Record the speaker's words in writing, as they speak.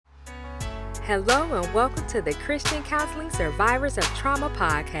Hello and welcome to the Christian Counseling Survivors of Trauma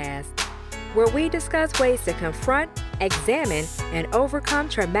podcast, where we discuss ways to confront, examine, and overcome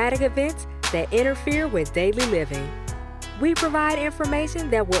traumatic events that interfere with daily living. We provide information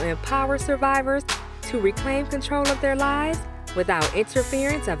that will empower survivors to reclaim control of their lives without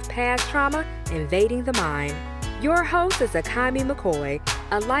interference of past trauma invading the mind. Your host is Akami McCoy,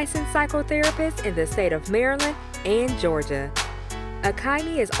 a licensed psychotherapist in the state of Maryland and Georgia.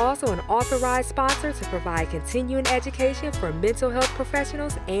 Akami is also an authorized sponsor to provide continuing education for mental health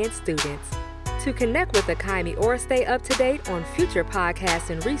professionals and students. To connect with Akami or stay up to date on future podcasts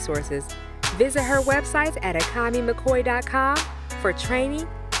and resources, visit her website at akamimccoy.com for training,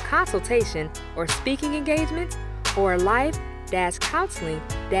 consultation, or speaking engagements, or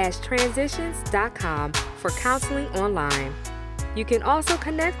life-counseling-transitions.com for counseling online. You can also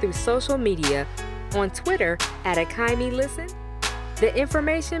connect through social media on Twitter at AkamiListen. The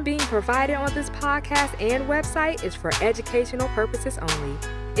information being provided on this podcast and website is for educational purposes only.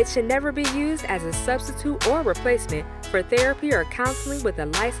 It should never be used as a substitute or replacement for therapy or counseling with a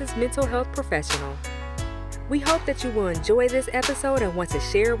licensed mental health professional. We hope that you will enjoy this episode and want to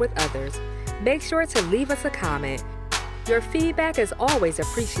share with others. Make sure to leave us a comment. Your feedback is always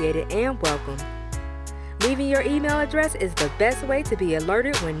appreciated and welcome. Leaving your email address is the best way to be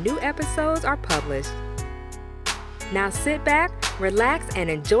alerted when new episodes are published. Now sit back, relax, and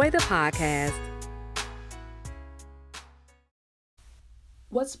enjoy the podcast.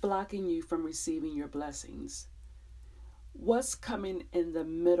 What's blocking you from receiving your blessings? What's coming in the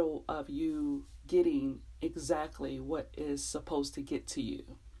middle of you getting exactly what is supposed to get to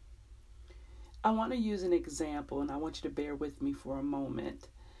you? I want to use an example, and I want you to bear with me for a moment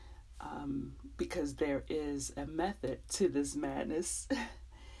because there is a method to this madness.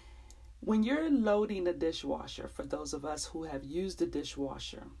 When you're loading a dishwasher, for those of us who have used a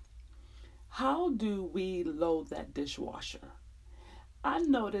dishwasher, how do we load that dishwasher? I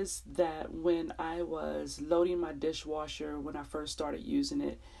noticed that when I was loading my dishwasher, when I first started using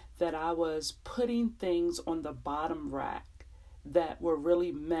it, that I was putting things on the bottom rack that were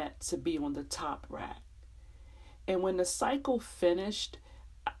really meant to be on the top rack. And when the cycle finished,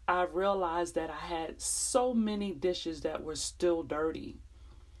 I realized that I had so many dishes that were still dirty.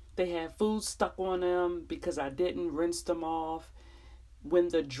 They had food stuck on them because I didn't rinse them off when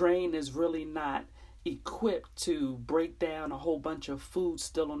the drain is really not equipped to break down a whole bunch of food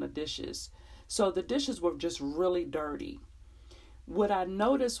still on the dishes. So the dishes were just really dirty. What I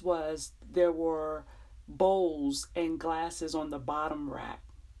noticed was there were bowls and glasses on the bottom rack.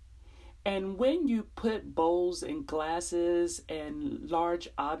 And when you put bowls and glasses and large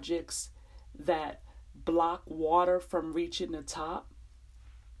objects that block water from reaching the top,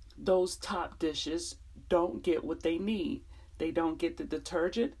 those top dishes don't get what they need. They don't get the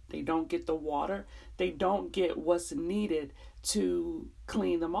detergent. They don't get the water. They don't get what's needed to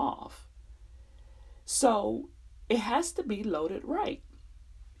clean them off. So it has to be loaded right.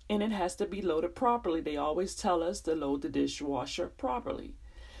 And it has to be loaded properly. They always tell us to load the dishwasher properly.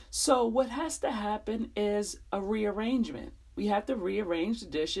 So what has to happen is a rearrangement. We have to rearrange the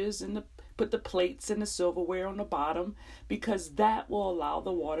dishes and put the plates and the silverware on the bottom because that will allow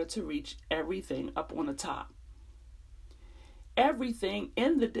the water to reach everything up on the top. Everything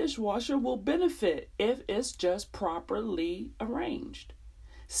in the dishwasher will benefit if it's just properly arranged.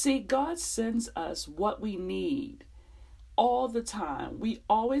 See, God sends us what we need all the time. We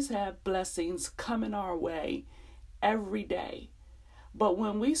always have blessings coming our way every day. But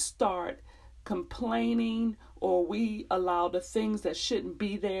when we start complaining or we allow the things that shouldn't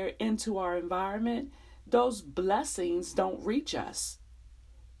be there into our environment, those blessings don't reach us.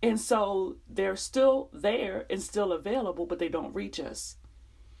 And so they're still there and still available, but they don't reach us.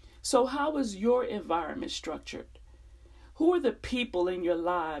 So how is your environment structured? Who are the people in your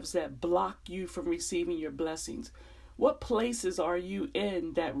lives that block you from receiving your blessings? What places are you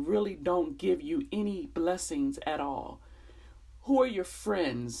in that really don't give you any blessings at all? Who are your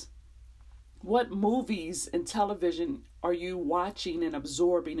friends? What movies and television are you watching and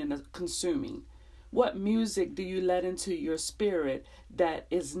absorbing and consuming? What music do you let into your spirit that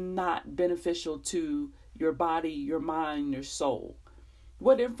is not beneficial to your body, your mind, your soul?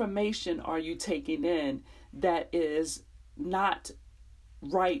 What information are you taking in that is not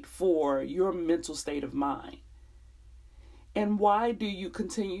right for your mental state of mind? And why do you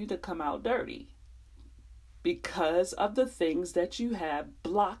continue to come out dirty? Because of the things that you have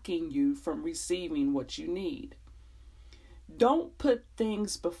blocking you from receiving what you need. Don't put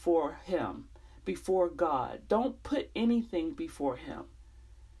things before Him, before God. Don't put anything before Him.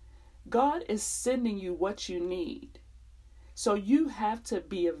 God is sending you what you need. So you have to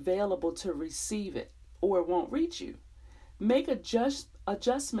be available to receive it, or it won't reach you. Make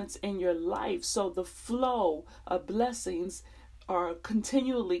adjustments in your life so the flow of blessings are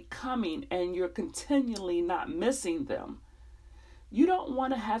continually coming and you're continually not missing them. You don't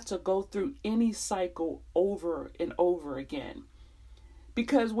want to have to go through any cycle over and over again.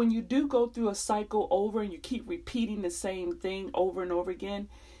 Because when you do go through a cycle over and you keep repeating the same thing over and over again,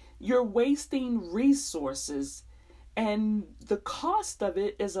 you're wasting resources, and the cost of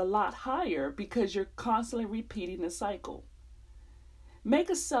it is a lot higher because you're constantly repeating the cycle. Make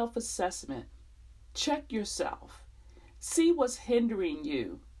a self-assessment. Check yourself. See what's hindering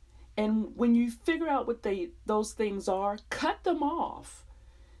you. And when you figure out what those things are, cut them off.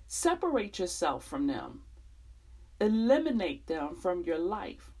 Separate yourself from them. Eliminate them from your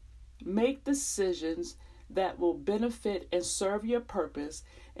life. Make decisions that will benefit and serve your purpose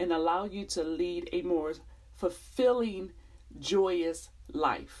and allow you to lead a more fulfilling, joyous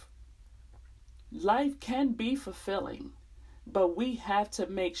life. Life can be fulfilling, but we have to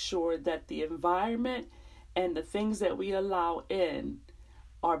make sure that the environment and the things that we allow in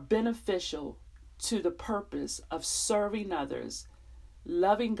are beneficial to the purpose of serving others,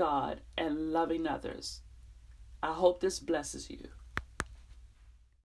 loving God, and loving others. I hope this blesses you.